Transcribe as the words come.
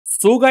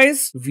So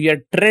guys, we are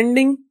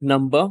trending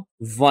number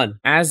 1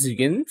 as you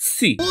can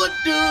see. What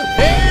the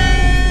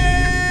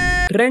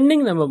hell?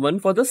 Trending number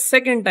 1 for the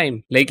second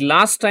time. Like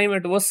last time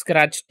it was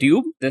Scratch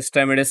Tube. This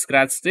time it is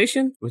Scratch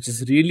Station, which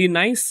is really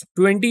nice.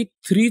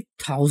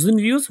 23,000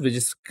 views, which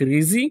is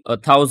crazy.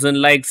 1,000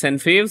 likes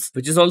and faves,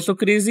 which is also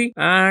crazy.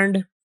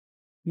 And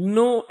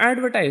no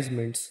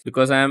advertisements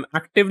because I am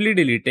actively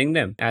deleting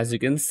them. As you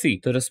can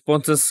see, the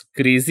response is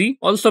crazy.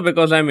 Also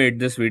because I made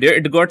this video,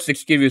 it got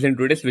 6k views in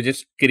 2 days, which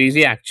is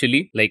crazy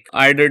actually. Like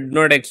I did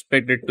not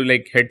expect it to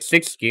like hit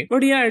 6k,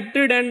 but yeah, it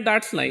did, and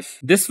that's nice.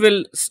 This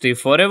will stay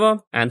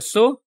forever, and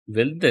so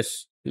will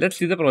this. Let's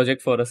see the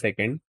project for a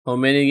second. How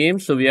many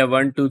games? So we have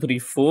 1, 2, 3,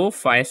 4,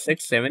 5,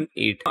 6, 7,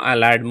 8.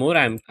 I'll add more.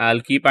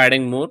 I'll keep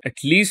adding more. At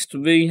least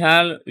we'll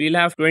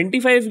have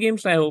 25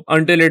 games, I hope,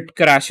 until it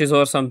crashes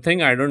or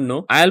something. I don't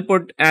know. I'll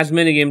put as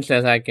many games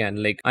as I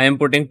can. Like I am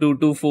putting 2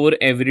 to 4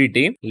 every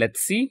day. Let's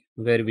see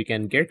where we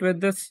can get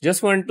with this.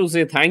 Just want to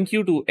say thank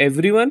you to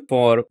everyone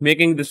for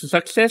making this a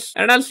success,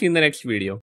 and I'll see you in the next video.